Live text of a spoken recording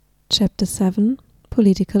Chapter 7,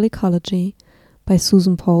 Political Ecology, by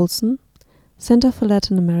Susan Paulson, Center for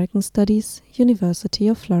Latin American Studies, University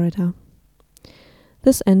of Florida.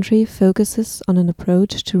 This entry focuses on an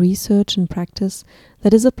approach to research and practice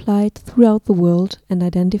that is applied throughout the world and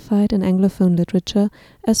identified in Anglophone literature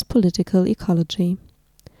as political ecology.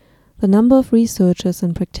 The number of researchers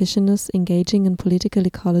and practitioners engaging in political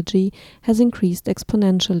ecology has increased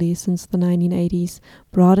exponentially since the 1980s,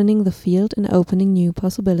 broadening the field and opening new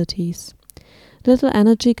possibilities. Little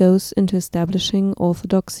energy goes into establishing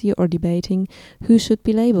orthodoxy or debating who should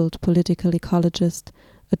be labeled political ecologist,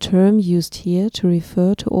 a term used here to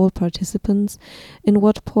refer to all participants in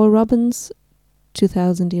what Paul Robbins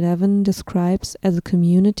 2011 describes as a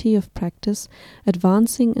community of practice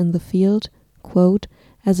advancing in the field, quote,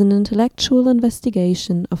 as an intellectual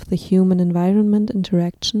investigation of the human-environment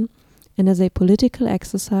interaction and as a political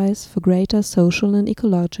exercise for greater social and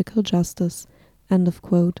ecological justice, end of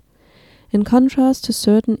quote. In contrast to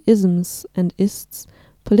certain isms and ists,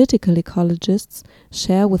 political ecologists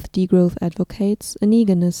share with degrowth advocates an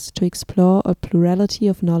eagerness to explore a plurality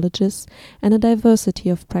of knowledges and a diversity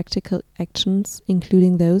of practical actions,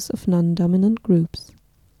 including those of non-dominant groups.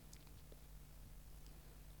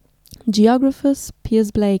 Geographers Piers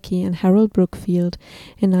Blakey and Harold Brookfield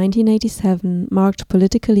in 1987 marked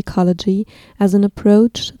political ecology as an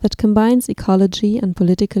approach that combines ecology and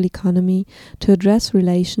political economy to address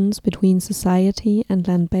relations between society and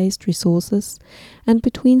land-based resources and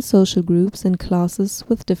between social groups and classes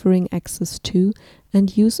with differing access to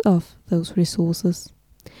and use of those resources.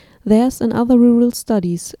 Theirs and other rural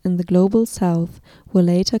studies in the Global South were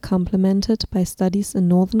later complemented by studies in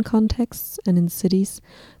northern contexts and in cities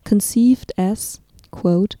conceived as,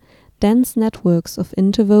 quote, dense networks of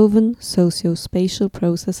interwoven socio-spatial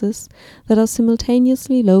processes that are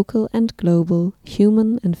simultaneously local and global,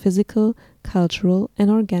 human and physical, cultural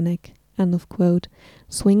and organic, end of quote.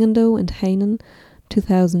 Swingendo and Heinen,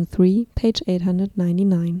 2003, page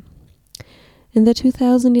 899. In their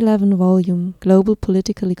 2011 volume, Global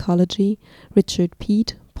Political Ecology, Richard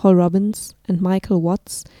Peat, Paul Robbins, and Michael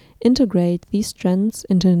Watts integrate these trends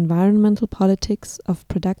into environmental politics of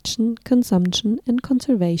production, consumption, and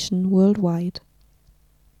conservation worldwide.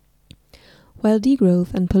 While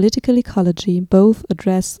degrowth and political ecology both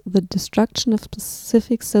address the destruction of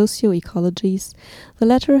specific socio-ecologies, the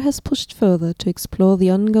latter has pushed further to explore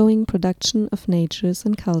the ongoing production of natures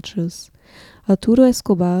and cultures. Arturo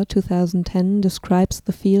Escobar 2010 describes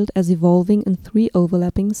the field as evolving in three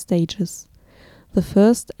overlapping stages. The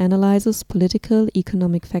first analyzes political,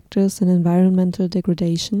 economic factors in environmental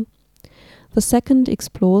degradation. The second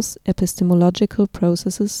explores epistemological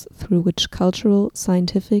processes through which cultural,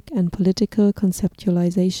 scientific, and political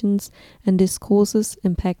conceptualizations and discourses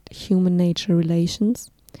impact human-nature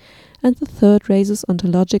relations. And the third raises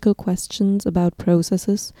ontological questions about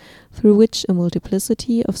processes through which a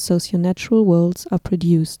multiplicity of socio-natural worlds are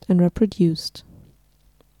produced and reproduced.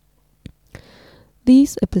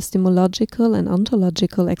 These epistemological and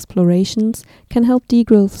ontological explorations can help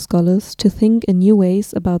degrowth scholars to think in new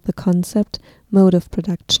ways about the concept, mode of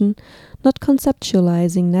production, not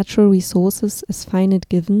conceptualizing natural resources as finite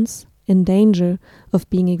givens, in danger of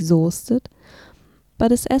being exhausted,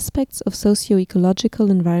 but as aspects of socio-ecological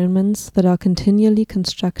environments that are continually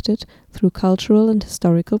constructed through cultural and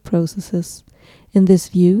historical processes. In this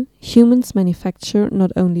view, humans manufacture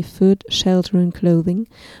not only food, shelter and clothing,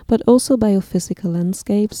 but also biophysical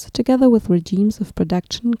landscapes, together with regimes of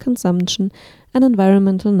production, consumption, and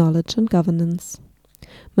environmental knowledge and governance.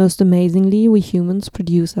 Most amazingly, we humans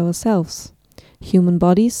produce ourselves. Human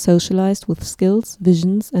bodies socialized with skills,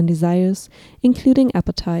 visions, and desires, including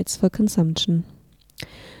appetites for consumption.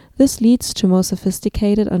 This leads to more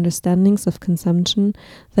sophisticated understandings of consumption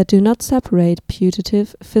that do not separate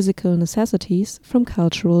putative physical necessities from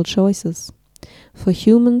cultural choices. For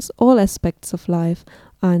humans, all aspects of life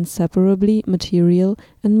are inseparably material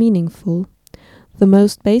and meaningful. The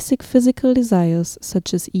most basic physical desires,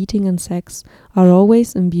 such as eating and sex, are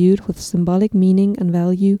always imbued with symbolic meaning and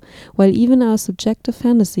value, while even our subjective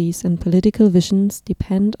fantasies and political visions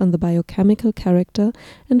depend on the biochemical character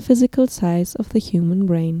and physical size of the human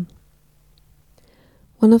brain.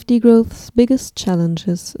 One of degrowth's biggest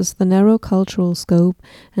challenges is the narrow cultural scope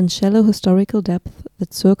and shallow historical depth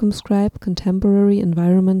that circumscribe contemporary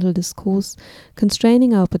environmental discourse,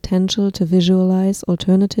 constraining our potential to visualize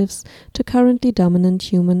alternatives to currently dominant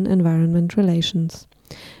human-environment relations.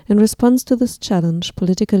 In response to this challenge,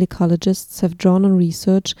 political ecologists have drawn on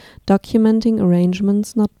research documenting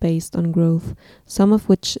arrangements not based on growth, some of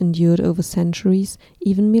which endured over centuries,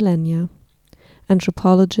 even millennia.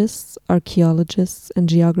 Anthropologists, archaeologists, and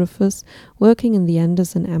geographers working in the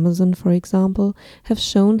Andes and Amazon, for example, have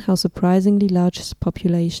shown how surprisingly large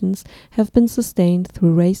populations have been sustained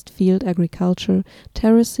through raised field agriculture,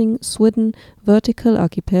 terracing, swidden, vertical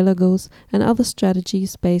archipelagos, and other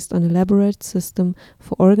strategies based on elaborate system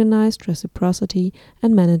for organized reciprocity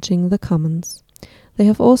and managing the commons. They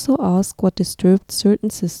have also asked what disturbed certain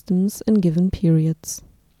systems in given periods.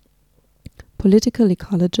 Political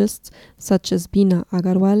ecologists such as Bina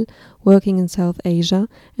Agarwal, working in South Asia,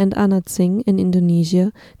 and Anat Singh in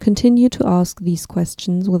Indonesia, continue to ask these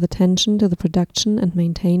questions with attention to the production and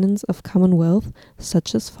maintenance of common wealth,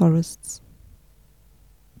 such as forests.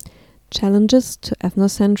 Challenges to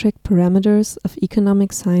ethnocentric parameters of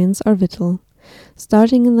economic science are vital.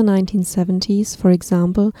 Starting in the 1970s, for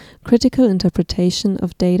example, critical interpretation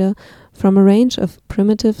of data from a range of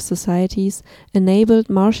primitive societies enabled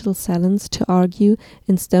Marshall Sahlins to argue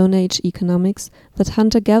in Stone Age economics that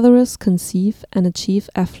hunter-gatherers conceive and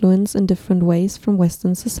achieve affluence in different ways from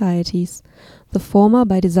Western societies, the former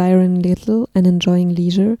by desiring little and enjoying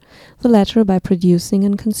leisure, the latter by producing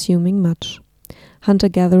and consuming much.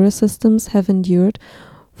 Hunter-gatherer systems have endured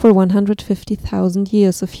for 150,000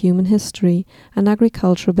 years of human history, and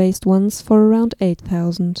agriculture-based ones for around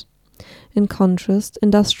 8,000. In contrast,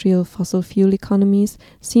 industrial fossil fuel economies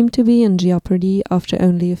seem to be in jeopardy after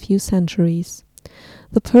only a few centuries.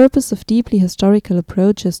 The purpose of deeply historical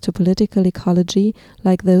approaches to political ecology,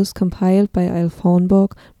 like those compiled by Eilf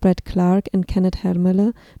Hornborg, Brett Clark, and Kenneth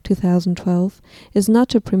Hermele, 2012, is not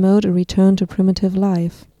to promote a return to primitive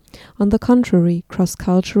life. On the contrary,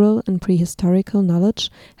 cross-cultural and prehistorical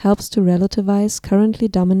knowledge helps to relativize currently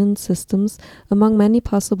dominant systems among many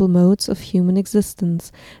possible modes of human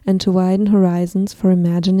existence and to widen horizons for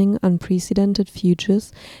imagining unprecedented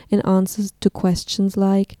futures in answers to questions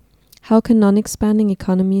like, how can non-expanding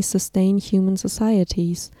economies sustain human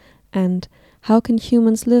societies? And how can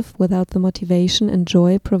humans live without the motivation and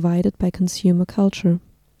joy provided by consumer culture?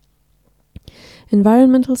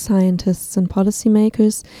 Environmental scientists and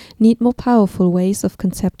policymakers need more powerful ways of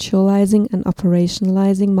conceptualizing and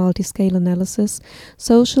operationalizing multi-scale analysis,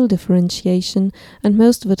 social differentiation, and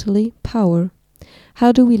most vitally, power.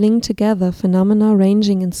 How do we link together phenomena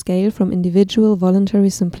ranging in scale from individual voluntary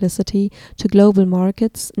simplicity to global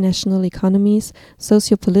markets, national economies,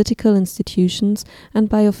 socio-political institutions, and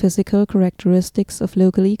biophysical characteristics of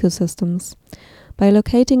local ecosystems? By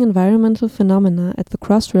locating environmental phenomena at the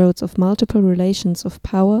crossroads of multiple relations of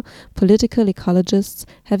power, political ecologists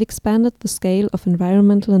have expanded the scale of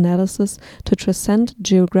environmental analysis to transcend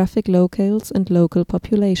geographic locales and local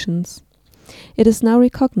populations. It is now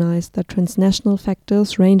recognized that transnational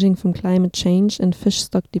factors ranging from climate change and fish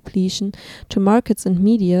stock depletion to markets and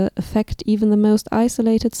media affect even the most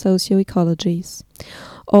isolated socio-ecologies.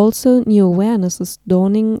 Also, new awareness is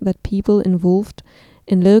dawning that people involved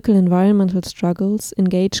in local environmental struggles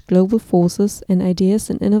engage global forces and ideas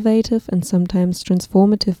in innovative and sometimes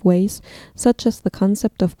transformative ways, such as the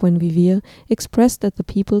concept of Buen Vivir expressed at the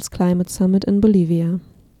People's Climate Summit in Bolivia.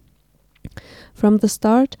 From the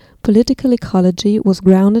start, political ecology was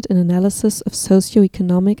grounded in analysis of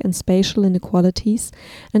socio-economic and spatial inequalities,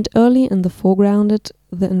 and early in the foregrounded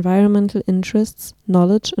the environmental interests,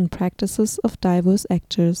 knowledge, and practices of diverse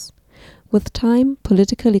actors. With time,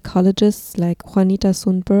 political ecologists like Juanita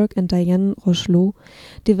Sundberg and Diane Rochelot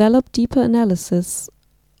developed deeper analysis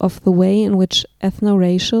of the way in which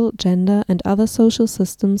ethno-racial, gender, and other social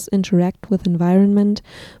systems interact with environment,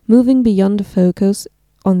 moving beyond a focus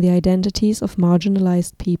on the identities of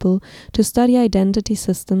marginalized people to study identity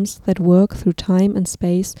systems that work through time and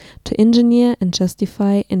space to engineer and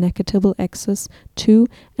justify inequitable access to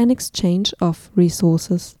and exchange of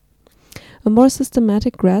resources. A more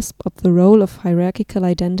systematic grasp of the role of hierarchical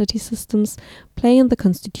identity systems play in the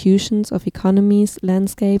constitutions of economies,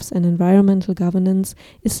 landscapes, and environmental governance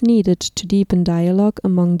is needed to deepen dialogue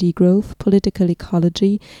among degrowth, political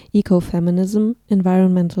ecology, ecofeminism,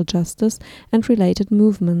 environmental justice, and related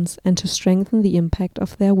movements, and to strengthen the impact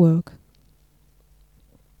of their work.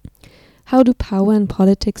 How do power and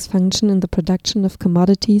politics function in the production of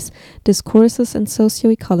commodities, discourses, and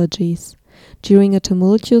socio-ecologies? During a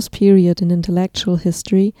tumultuous period in intellectual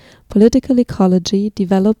history, political ecology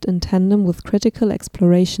developed in tandem with critical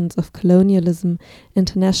explorations of colonialism,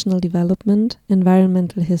 international development,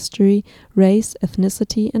 environmental history, race,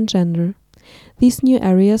 ethnicity, and gender. These new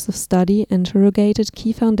areas of study interrogated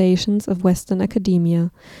key foundations of Western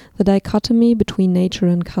academia: the dichotomy between nature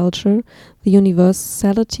and culture, the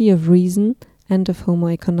universality of reason and of Homo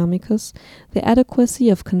economicus, the adequacy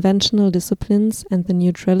of conventional disciplines, and the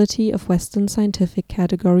neutrality of Western scientific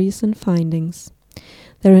categories and findings.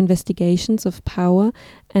 Their investigations of power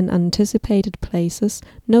and anticipated places,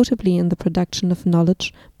 notably in the production of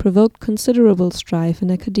knowledge, provoked considerable strife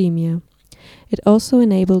in academia. It also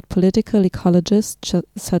enabled political ecologists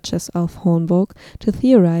such as Alf Hornburg to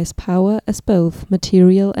theorize power as both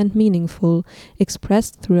material and meaningful,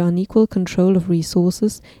 expressed through unequal control of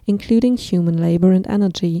resources, including human labor and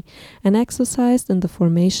energy, and exercised in the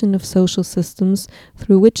formation of social systems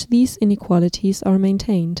through which these inequalities are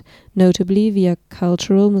maintained, notably via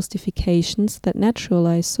cultural mystifications that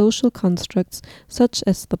naturalize social constructs such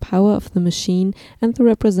as the power of the machine and the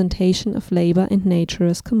representation of labor and nature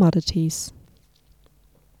as commodities.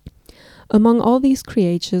 Among all these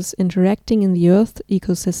creatures interacting in the Earth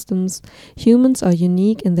ecosystems, humans are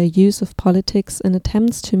unique in their use of politics and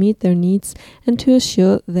attempts to meet their needs and to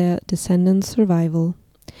assure their descendants' survival.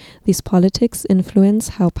 These politics influence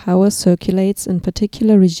how power circulates in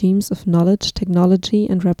particular regimes of knowledge, technology,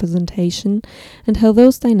 and representation, and how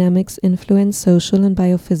those dynamics influence social and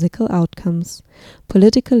biophysical outcomes.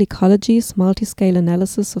 Political ecology's multi-scale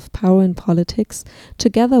analysis of power in politics,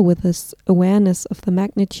 together with this awareness of the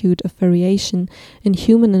magnitude of variation in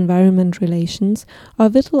human-environment relations, are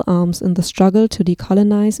vital arms in the struggle to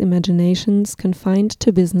decolonize imaginations confined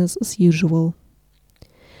to business as usual.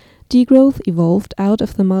 Degrowth evolved out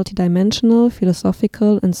of the multidimensional,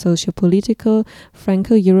 philosophical and socio-political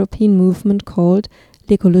Franco-European movement called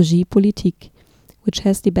l'écologie politique, which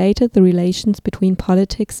has debated the relations between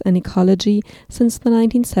politics and ecology since the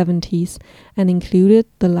 1970s and included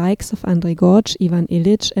the likes of André Gorz, Ivan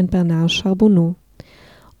Illich and Bernard Charbonneau,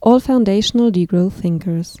 all foundational degrowth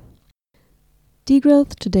thinkers.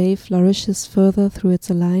 Degrowth today flourishes further through its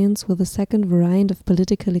alliance with the second variant of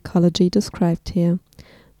political ecology described here.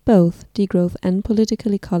 Both degrowth and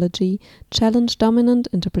political ecology challenge dominant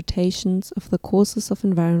interpretations of the causes of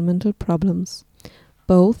environmental problems.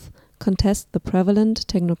 Both contest the prevalent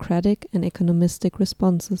technocratic and economistic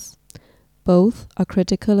responses. Both are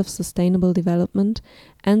critical of sustainable development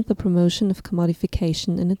and the promotion of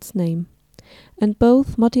commodification in its name. And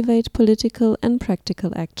both motivate political and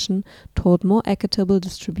practical action toward more equitable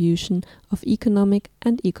distribution of economic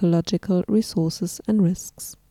and ecological resources and risks.